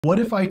What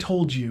if I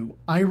told you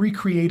I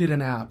recreated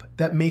an app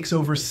that makes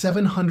over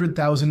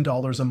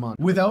 $700,000 a month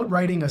without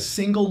writing a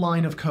single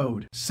line of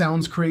code?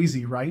 Sounds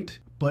crazy, right?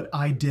 But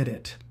I did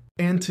it.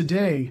 And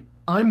today,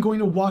 I'm going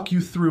to walk you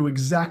through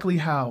exactly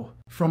how.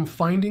 From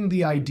finding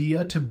the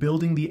idea to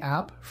building the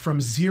app,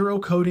 from zero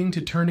coding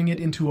to turning it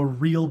into a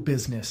real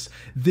business.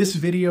 This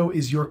video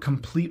is your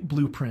complete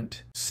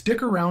blueprint.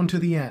 Stick around to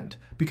the end,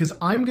 because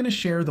I'm going to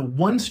share the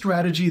one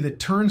strategy that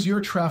turns your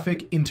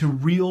traffic into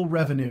real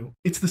revenue.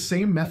 It's the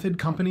same method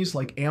companies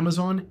like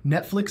Amazon,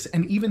 Netflix,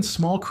 and even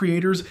small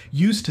creators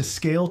use to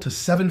scale to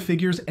 7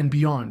 figures and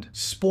beyond.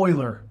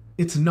 Spoiler,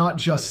 it's not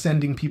just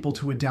sending people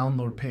to a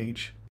download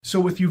page.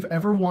 So if you've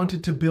ever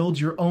wanted to build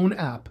your own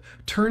app,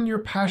 turn your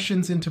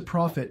passions into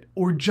profit,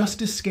 or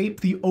just escape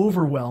the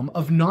overwhelm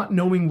of not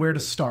knowing where to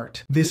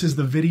start, this is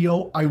the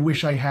video I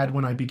wish I had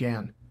when I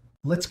began.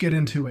 Let's get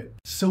into it.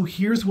 So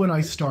here's when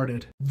I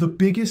started. The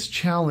biggest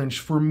challenge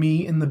for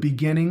me in the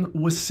beginning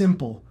was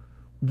simple.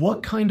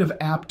 What kind of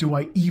app do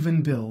I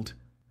even build?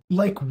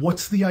 Like,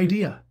 what's the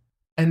idea?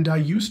 And I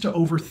used to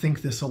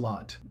overthink this a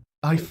lot.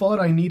 I thought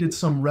I needed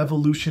some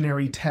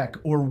revolutionary tech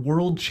or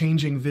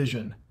world-changing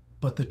vision.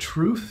 But the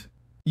truth?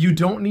 You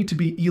don't need to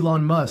be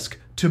Elon Musk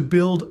to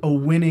build a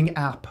winning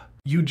app.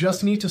 You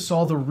just need to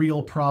solve a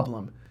real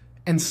problem.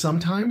 And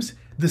sometimes,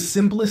 the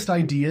simplest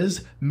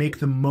ideas make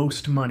the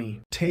most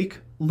money. Take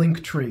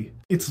Linktree.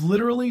 It's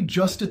literally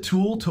just a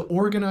tool to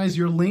organize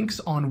your links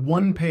on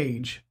one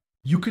page.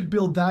 You could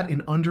build that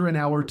in under an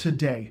hour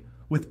today,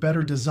 with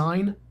better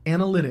design,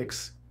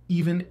 analytics,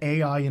 even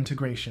AI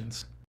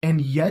integrations. And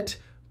yet,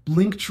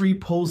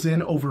 Linktree pulls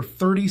in over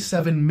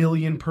 37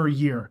 million per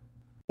year.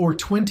 Or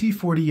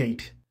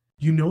 2048.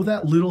 You know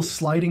that little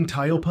sliding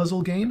tile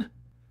puzzle game?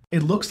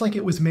 It looks like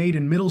it was made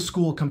in middle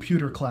school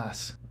computer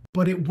class.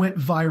 But it went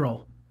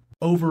viral.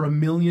 Over $1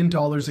 million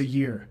a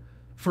year.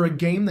 For a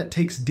game that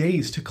takes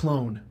days to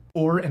clone.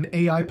 Or an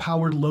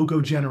AI-powered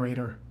logo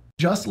generator.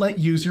 Just let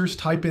users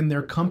type in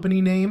their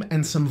company name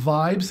and some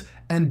vibes,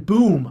 and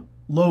boom,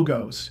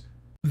 logos.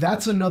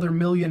 That's another $1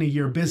 million a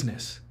year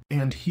business.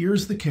 And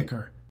here's the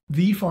kicker.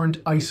 These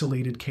aren't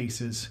isolated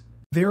cases.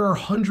 There are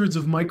hundreds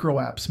of micro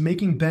apps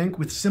making bank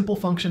with simple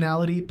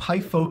functionality,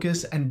 high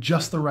focus, and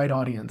just the right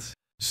audience.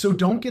 So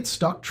don't get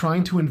stuck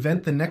trying to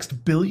invent the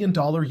next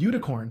billion-dollar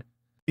unicorn.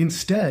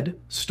 Instead,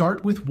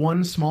 start with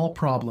one small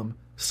problem,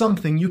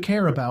 something you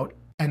care about,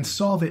 and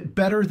solve it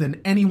better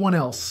than anyone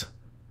else.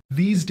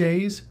 These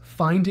days,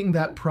 finding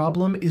that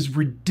problem is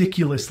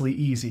ridiculously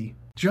easy.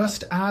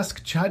 Just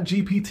ask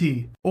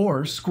ChatGPT,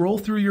 or scroll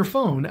through your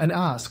phone and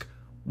ask,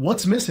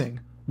 what's missing?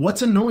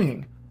 What's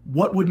annoying?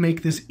 What would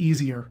make this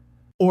easier?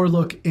 Or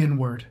look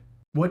inward.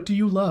 What do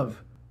you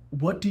love?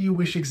 What do you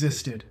wish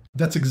existed?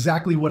 That's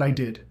exactly what I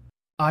did.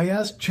 I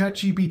asked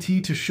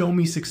ChatGPT to show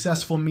me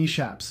successful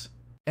mishaps.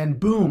 And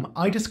boom,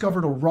 I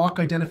discovered a rock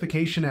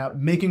identification app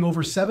making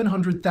over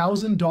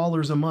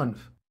 $700,000 a month.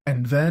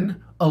 And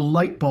then a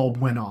light bulb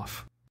went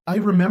off. I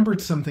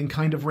remembered something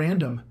kind of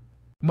random.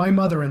 My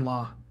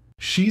mother-in-law.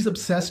 She's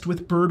obsessed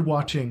with bird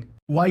watching.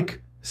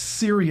 Like,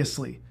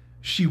 seriously.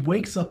 She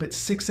wakes up at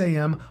 6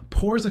 a.m.,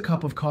 pours a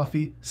cup of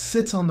coffee,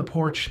 sits on the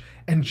porch,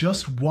 and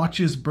just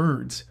watches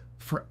birds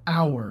for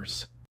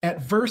hours.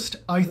 At first,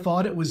 I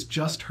thought it was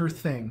just her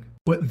thing,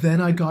 but then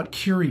I got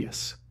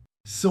curious.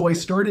 So I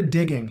started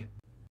digging.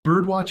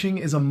 Birdwatching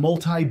is a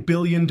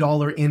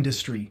multi-billion-dollar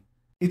industry.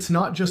 It's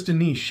not just a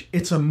niche,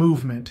 it's a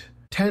movement.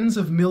 Tens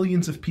of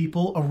millions of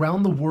people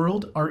around the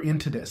world are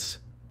into this.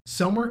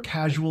 Some are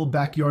casual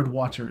backyard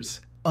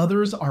watchers.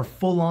 Others are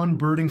full-on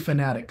birding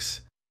fanatics.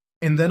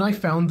 And then I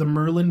found the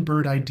Merlin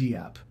Bird ID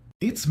app.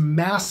 It's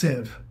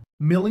massive.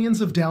 Millions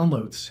of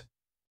downloads.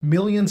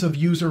 Millions of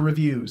user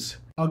reviews.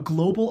 A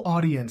global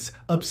audience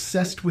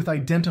obsessed with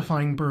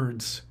identifying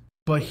birds.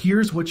 But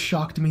here's what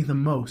shocked me the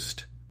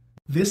most.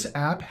 This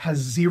app has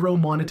zero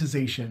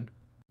monetization.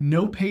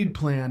 No paid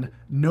plan,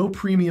 no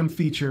premium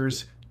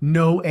features,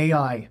 no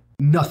AI,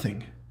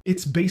 nothing.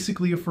 It's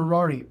basically a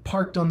Ferrari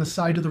parked on the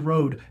side of the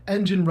road,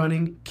 engine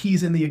running,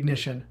 keys in the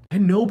ignition.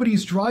 And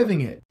nobody's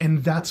driving it.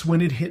 And that's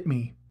when it hit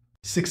me.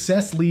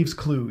 Success leaves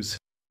clues.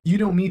 You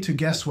don't need to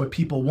guess what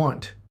people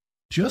want.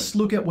 Just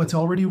look at what's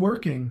already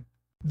working.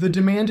 The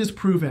demand is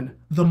proven,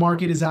 the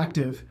market is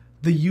active,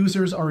 the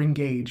users are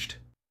engaged.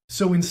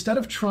 So instead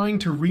of trying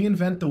to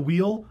reinvent the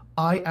wheel,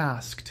 I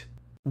asked,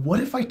 what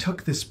if I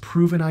took this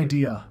proven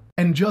idea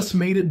and just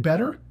made it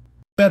better?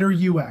 Better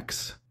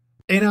UX,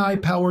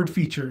 AI-powered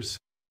features,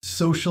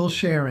 social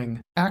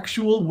sharing,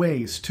 actual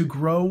ways to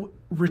grow,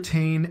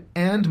 retain,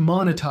 and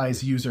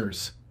monetize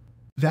users.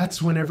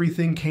 That's when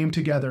everything came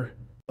together.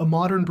 A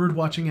modern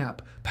birdwatching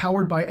app,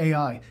 powered by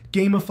AI,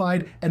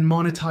 gamified and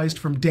monetized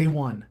from day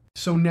one.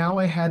 So now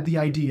I had the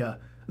idea.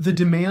 The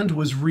demand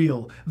was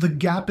real. The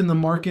gap in the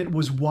market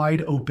was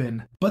wide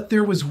open. But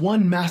there was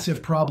one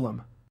massive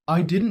problem.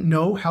 I didn't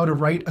know how to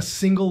write a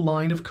single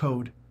line of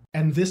code.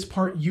 And this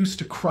part used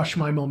to crush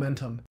my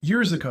momentum.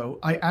 Years ago,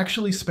 I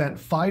actually spent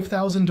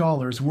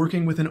 $5,000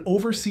 working with an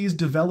overseas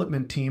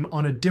development team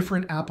on a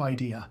different app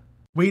idea.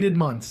 Waited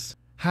months,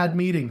 had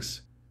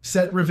meetings,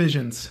 set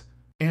revisions,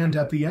 And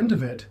at the end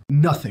of it,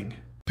 nothing.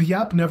 The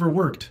app never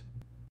worked.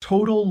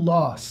 Total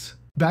loss.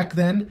 Back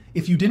then,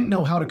 if you didn't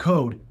know how to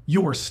code,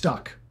 you were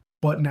stuck.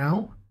 But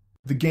now,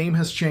 the game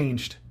has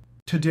changed.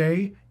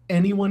 Today,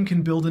 anyone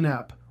can build an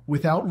app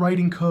without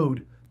writing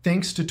code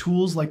thanks to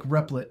tools like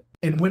Replit.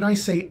 And when I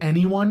say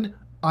anyone,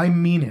 I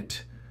mean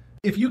it.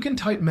 If you can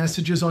type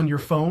messages on your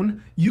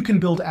phone, you can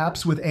build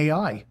apps with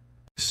AI.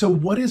 So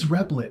what is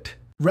Replit?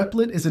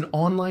 Replit is an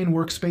online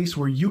workspace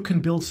where you can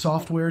build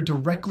software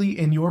directly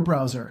in your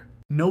browser.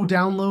 No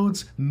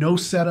downloads, no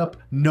setup,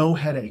 no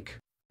headache.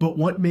 But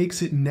what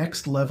makes it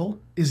next level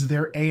is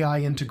their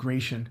AI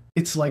integration.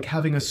 It's like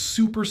having a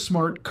super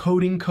smart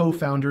coding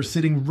co-founder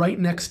sitting right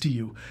next to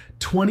you,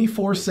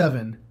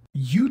 24/7.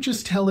 You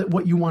just tell it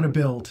what you want to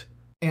build,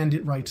 and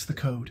it writes the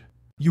code.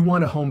 You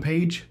want a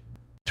homepage?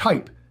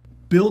 Type,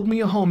 build me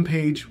a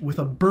homepage with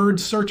a bird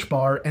search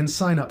bar and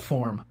sign up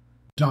form.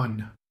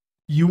 Done.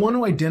 You want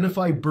to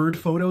identify bird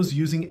photos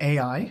using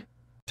AI?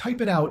 Type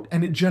it out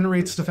and it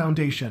generates the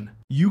foundation.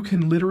 You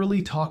can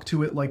literally talk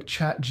to it like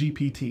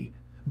ChatGPT.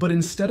 But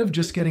instead of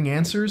just getting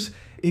answers,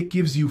 it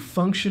gives you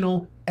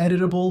functional,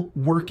 editable,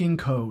 working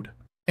code.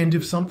 And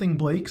if something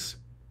breaks,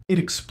 it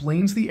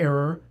explains the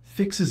error,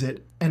 fixes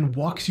it, and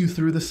walks you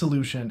through the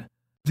solution.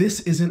 This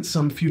isn't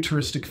some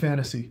futuristic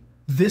fantasy.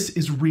 This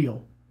is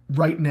real,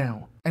 right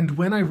now. And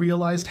when I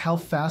realized how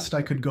fast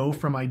I could go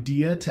from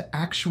idea to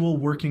actual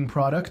working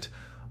product,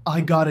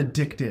 I got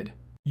addicted.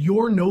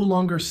 You're no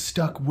longer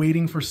stuck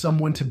waiting for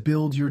someone to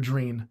build your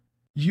dream.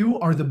 You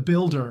are the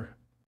builder.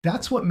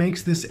 That's what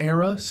makes this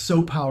era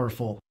so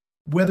powerful.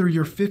 Whether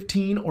you're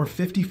 15 or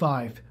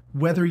 55,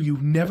 whether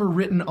you've never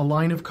written a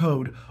line of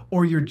code,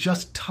 or you're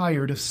just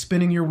tired of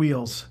spinning your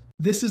wheels,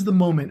 this is the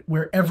moment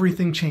where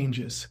everything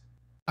changes.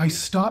 I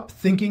stopped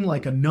thinking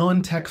like a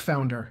non-tech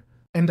founder,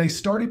 and I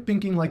started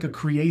thinking like a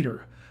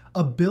creator,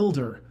 a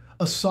builder,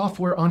 a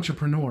software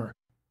entrepreneur.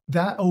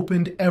 That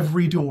opened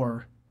every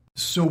door.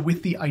 So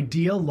with the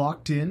idea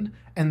locked in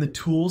and the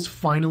tools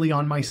finally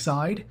on my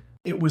side,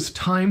 it was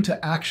time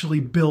to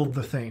actually build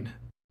the thing.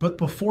 But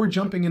before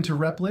jumping into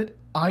Replit,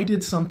 I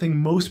did something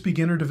most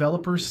beginner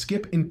developers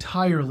skip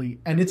entirely,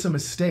 and it's a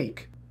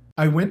mistake.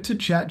 I went to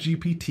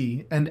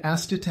ChatGPT and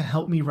asked it to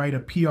help me write a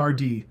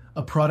PRD,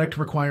 a product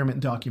requirement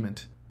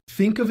document.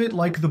 Think of it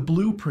like the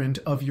blueprint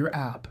of your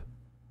app.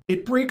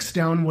 It breaks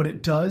down what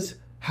it does,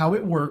 how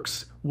it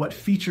works, what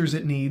features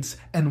it needs,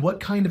 and what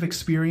kind of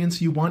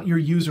experience you want your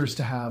users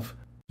to have.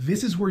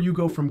 This is where you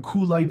go from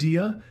cool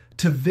idea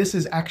to this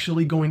is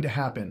actually going to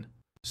happen.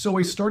 So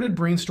I started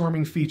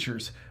brainstorming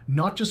features,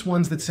 not just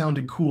ones that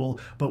sounded cool,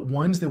 but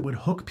ones that would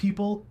hook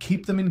people,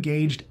 keep them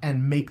engaged,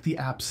 and make the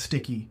app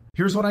sticky.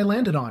 Here's what I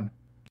landed on.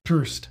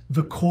 First,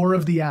 the core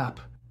of the app.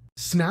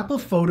 Snap a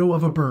photo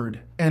of a bird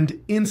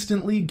and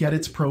instantly get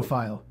its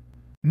profile.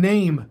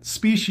 Name,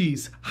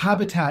 species,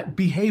 habitat,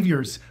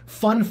 behaviors,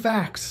 fun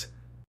facts.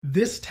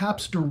 This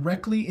taps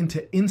directly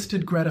into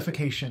instant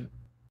gratification.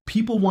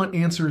 People want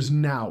answers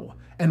now,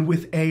 and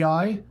with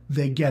AI,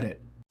 they get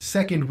it.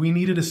 Second, we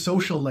needed a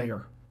social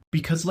layer.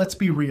 Because let's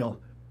be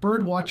real,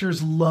 bird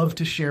watchers love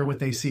to share what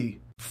they see.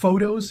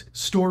 Photos,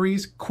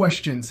 stories,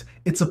 questions.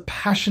 It's a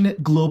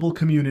passionate global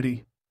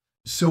community.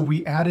 So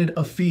we added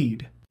a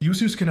feed.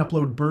 Users can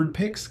upload bird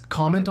pics,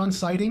 comment on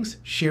sightings,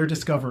 share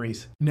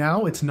discoveries.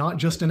 Now it's not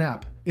just an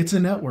app, it's a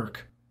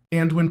network.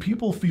 And when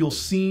people feel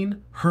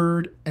seen,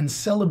 heard, and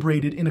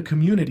celebrated in a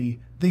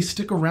community, they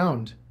stick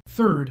around.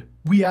 Third,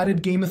 we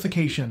added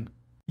gamification.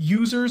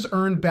 Users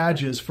earn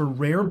badges for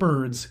rare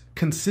birds,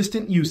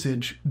 consistent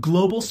usage,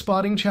 global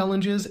spotting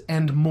challenges,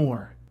 and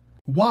more.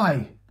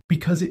 Why?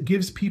 Because it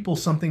gives people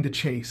something to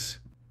chase.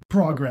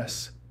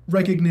 Progress,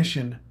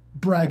 recognition,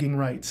 bragging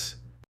rights.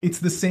 It's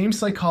the same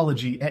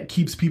psychology that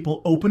keeps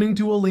people opening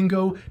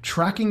Duolingo,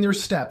 tracking their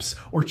steps,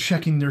 or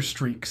checking their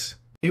streaks.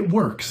 It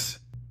works.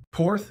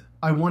 Fourth,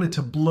 I wanted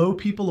to blow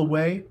people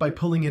away by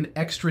pulling in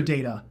extra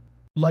data,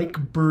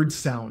 like bird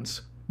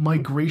sounds,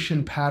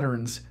 migration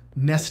patterns,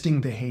 nesting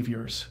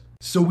behaviors.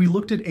 So we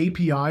looked at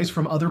APIs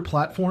from other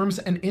platforms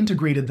and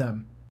integrated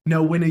them.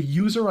 Now, when a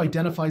user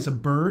identifies a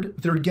bird,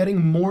 they're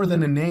getting more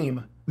than a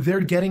name. They're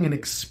getting an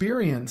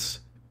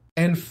experience.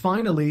 And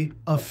finally,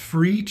 a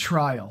free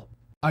trial.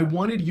 I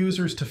wanted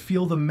users to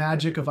feel the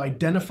magic of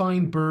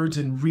identifying birds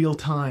in real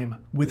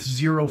time with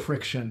zero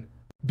friction.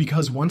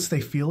 Because once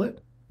they feel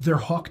it, they're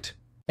hooked.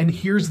 And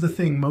here's the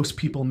thing most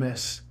people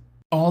miss.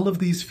 All of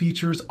these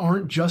features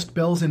aren't just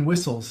bells and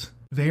whistles.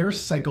 They're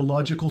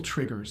psychological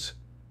triggers.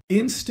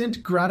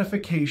 Instant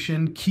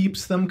gratification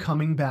keeps them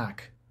coming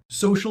back.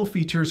 Social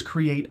features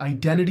create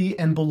identity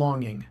and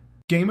belonging.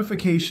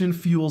 Gamification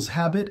fuels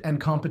habit and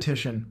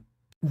competition.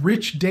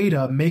 Rich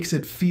data makes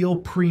it feel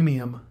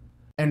premium.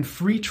 And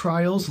free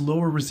trials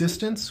lower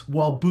resistance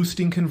while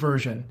boosting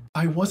conversion.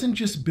 I wasn't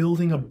just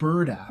building a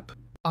bird app.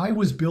 I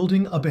was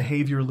building a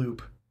behavior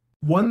loop.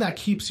 One that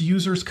keeps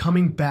users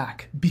coming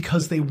back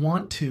because they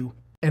want to.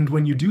 And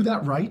when you do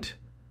that right,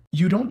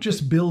 you don't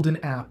just build an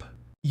app.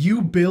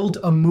 You build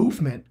a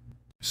movement.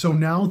 So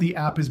now the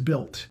app is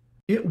built.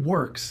 It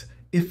works.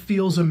 It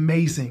feels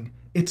amazing.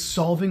 It's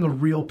solving a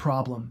real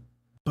problem.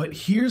 But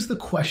here's the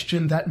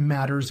question that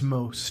matters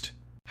most.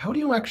 How do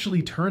you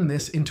actually turn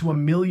this into $1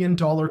 million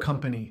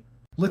company?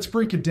 Let's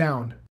break it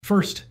down.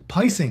 First,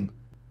 pricing.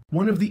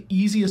 One of the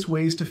easiest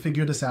ways to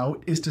figure this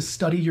out is to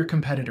study your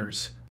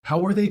competitors.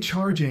 How are they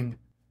charging?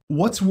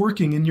 What's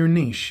working in your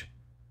niche?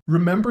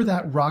 Remember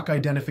that rock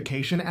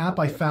identification app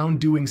I found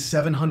doing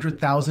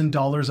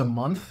 $700,000 a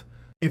month?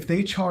 If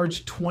they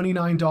charge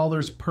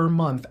 $29 per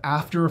month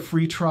after a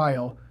free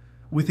trial,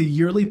 with a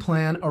yearly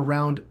plan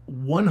around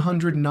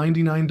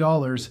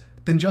 $199,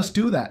 then just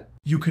do that.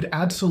 You could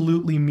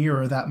absolutely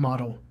mirror that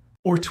model,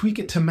 or tweak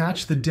it to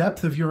match the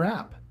depth of your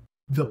app.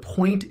 The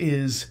point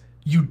is,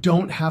 you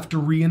don't have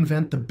to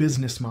reinvent the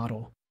business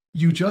model.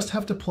 You just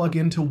have to plug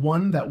into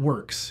one that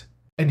works.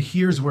 And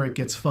here's where it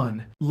gets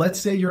fun. Let's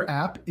say your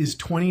app is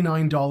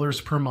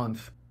 $29 per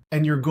month,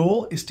 and your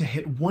goal is to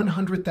hit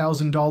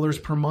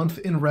 $100,000 per month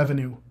in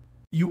revenue.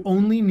 You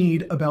only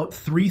need about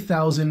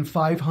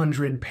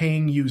 3,500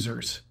 paying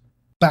users.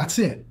 That's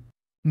it.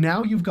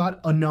 Now you've got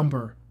a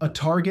number, a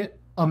target,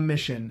 a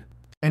mission.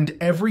 And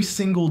every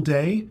single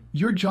day,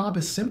 your job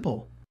is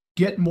simple.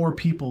 Get more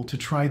people to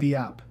try the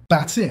app.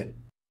 That's it.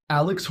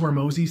 Alex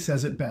Hormozi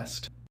says it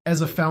best.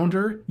 As a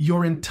founder,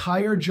 your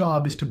entire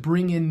job is to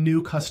bring in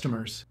new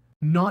customers.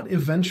 Not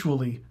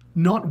eventually,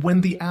 not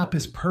when the app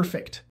is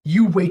perfect.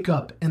 You wake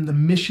up and the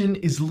mission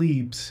is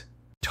leads.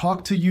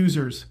 Talk to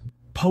users,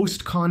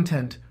 post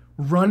content,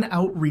 run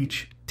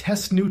outreach,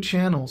 test new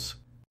channels.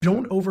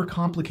 Don't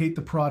overcomplicate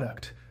the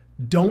product.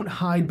 Don't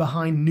hide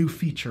behind new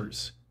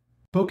features.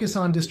 Focus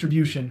on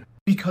distribution,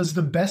 because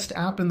the best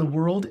app in the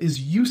world is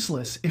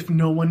useless if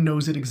no one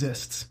knows it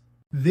exists.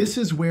 This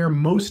is where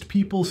most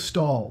people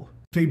stall.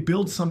 They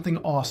build something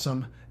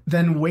awesome,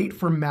 then wait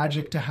for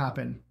magic to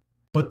happen.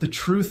 But the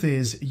truth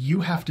is,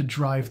 you have to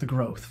drive the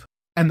growth.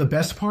 And the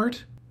best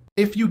part?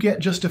 If you get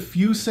just a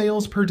few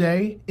sales per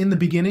day in the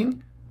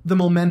beginning, the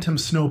momentum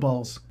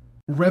snowballs.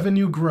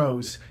 Revenue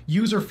grows,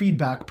 user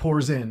feedback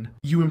pours in.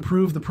 You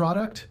improve the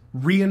product,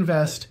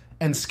 reinvest,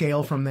 and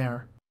scale from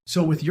there.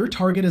 So with your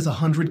target as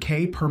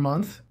 $100K per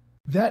month,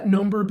 that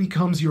number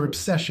becomes your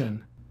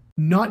obsession.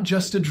 Not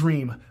just a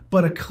dream,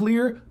 but a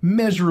clear,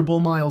 measurable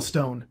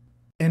milestone.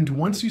 And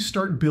once you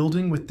start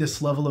building with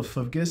this level of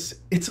focus,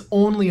 it's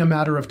only a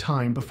matter of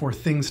time before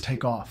things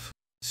take off.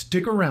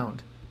 Stick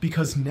around,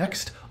 because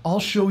next, I'll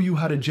show you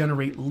how to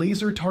generate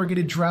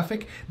laser-targeted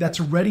traffic that's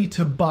ready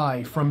to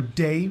buy from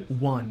day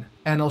one.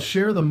 And I'll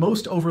share the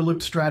most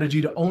overlooked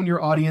strategy to own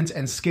your audience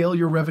and scale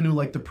your revenue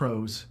like the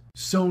pros.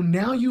 So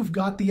now you've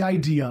got the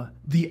idea,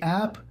 the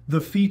app,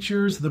 the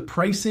features, the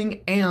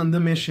pricing, and the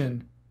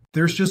mission.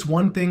 There's just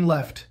one thing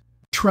left: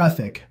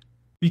 traffic.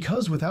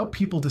 Because without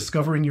people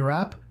discovering your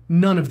app,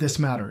 none of this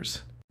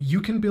matters.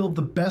 You can build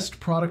the best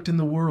product in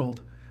the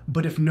world,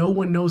 but if no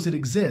one knows it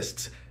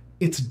exists,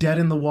 it's dead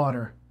in the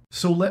water.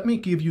 So let me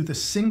give you the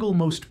single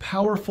most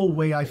powerful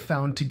way I've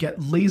found to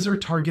get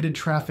laser-targeted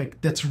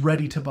traffic that's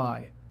ready to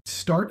buy.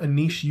 Start a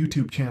niche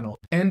YouTube channel.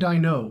 And I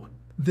know,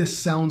 this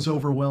sounds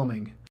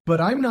overwhelming,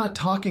 but I'm not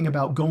talking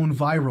about going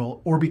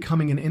viral or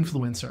becoming an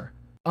influencer.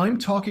 I'm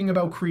talking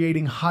about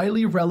creating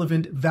highly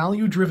relevant,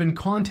 value-driven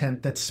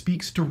content that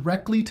speaks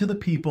directly to the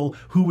people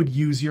who would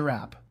use your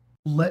app.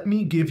 Let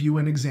me give you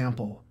an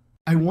example.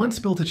 I once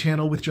built a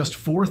channel with just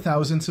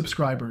 4,000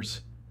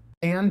 subscribers,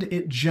 and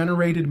it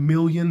generated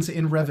millions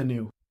in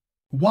revenue.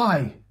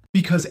 Why?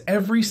 Because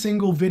every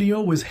single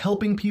video was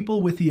helping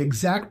people with the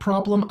exact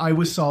problem I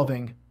was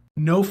solving.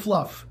 No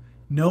fluff,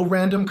 no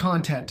random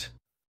content,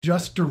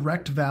 just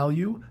direct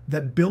value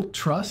that built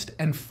trust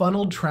and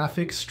funneled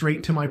traffic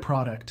straight to my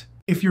product.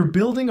 If you're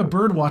building a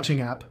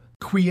birdwatching app,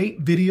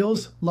 create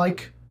videos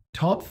like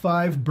Top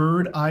 5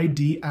 Bird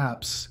ID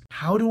Apps.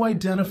 How to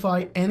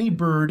identify any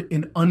bird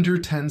in under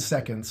 10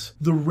 seconds.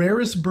 The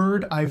rarest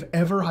bird I've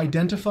ever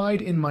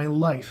identified in my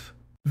life.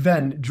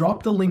 Then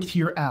drop the link to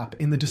your app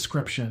in the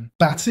description.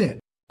 That's it.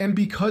 And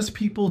because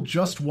people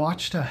just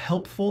watched a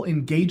helpful,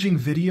 engaging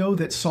video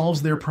that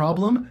solves their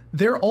problem,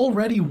 they're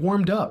already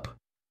warmed up.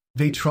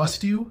 They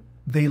trust you,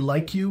 they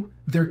like you,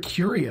 they're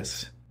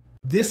curious.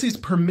 This is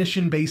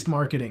permission-based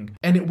marketing,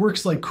 and it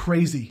works like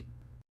crazy.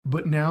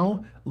 But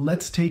now,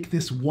 let's take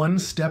this one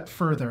step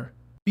further,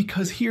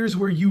 because here's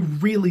where you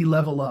really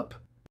level up.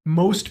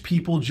 Most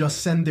people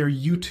just send their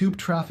YouTube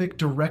traffic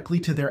directly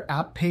to their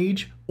app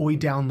page or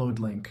download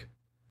link.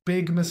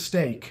 Big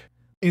mistake.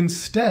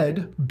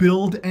 Instead,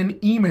 build an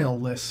email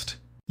list.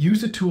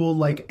 Use a tool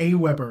like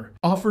Aweber.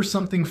 Offer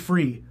something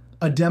free,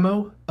 a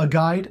demo, a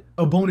guide,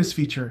 a bonus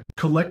feature.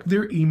 Collect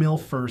their email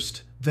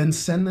first, then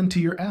send them to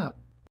your app.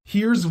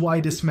 Here's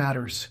why this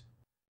matters.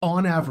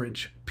 On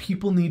average,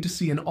 people need to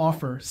see an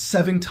offer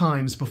 7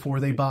 times before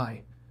they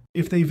buy.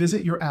 If they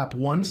visit your app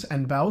once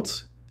and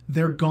bounce,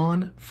 they're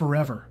gone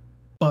forever.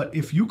 But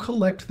if you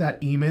collect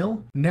that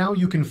email, now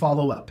you can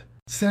follow up,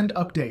 send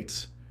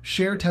updates,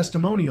 share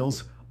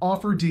testimonials,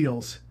 offer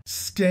deals,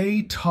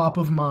 stay top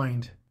of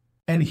mind.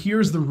 And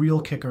here's the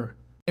real kicker.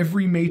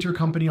 Every major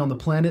company on the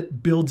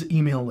planet builds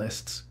email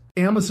lists.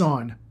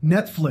 Amazon,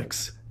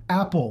 Netflix,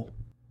 Apple,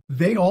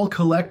 they all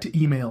collect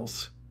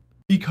emails.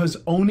 Because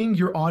owning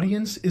your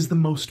audience is the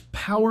most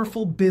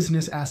powerful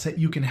business asset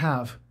you can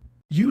have.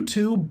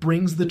 YouTube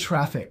brings the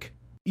traffic.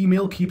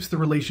 Email keeps the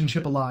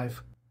relationship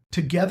alive.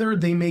 Together,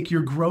 they make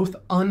your growth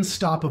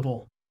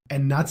unstoppable.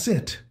 And that's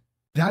it.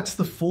 That's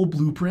the full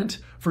blueprint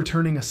for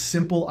turning a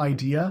simple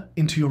idea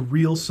into a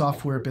real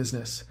software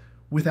business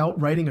without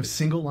writing a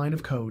single line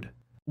of code.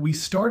 We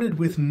started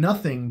with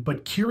nothing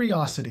but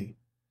curiosity,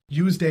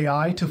 used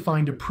AI to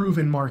find a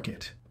proven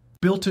market,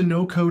 built a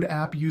no-code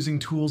app using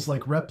tools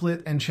like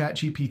Replit and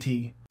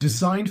ChatGPT,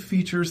 designed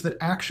features that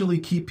actually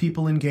keep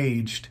people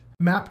engaged,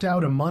 mapped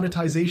out a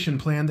monetization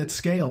plan that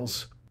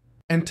scales,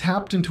 and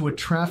tapped into a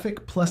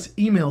traffic plus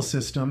email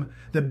system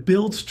that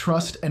builds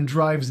trust and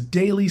drives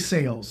daily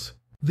sales.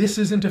 This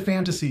isn't a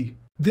fantasy.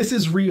 This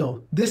is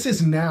real. This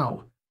is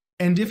now.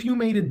 And if you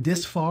made it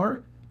this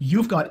far,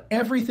 you've got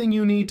everything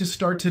you need to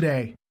start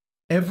today.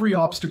 Every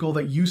obstacle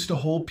that used to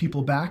hold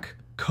people back,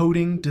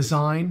 coding,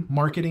 design,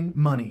 marketing,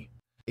 money,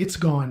 it's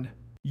gone.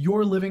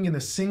 You're living in the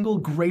single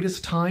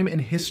greatest time in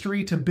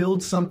history to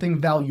build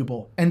something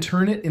valuable and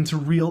turn it into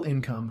real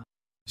income.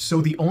 So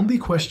the only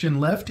question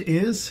left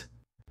is,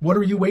 what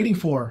are you waiting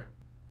for?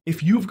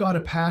 If you've got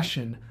a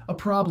passion, a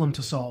problem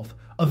to solve,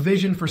 a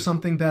vision for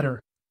something better,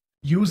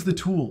 use the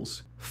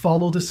tools,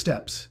 follow the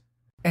steps,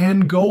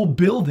 and go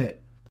build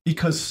it.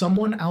 Because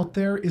someone out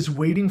there is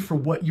waiting for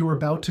what you're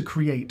about to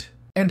create.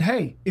 And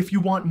hey, if you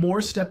want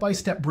more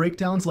step-by-step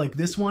breakdowns like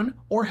this one,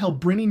 or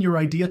help bringing your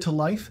idea to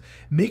life,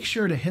 make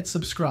sure to hit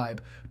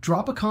subscribe,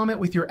 drop a comment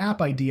with your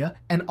app idea,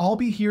 and I'll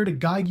be here to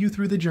guide you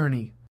through the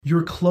journey.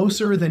 You're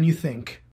closer than you think.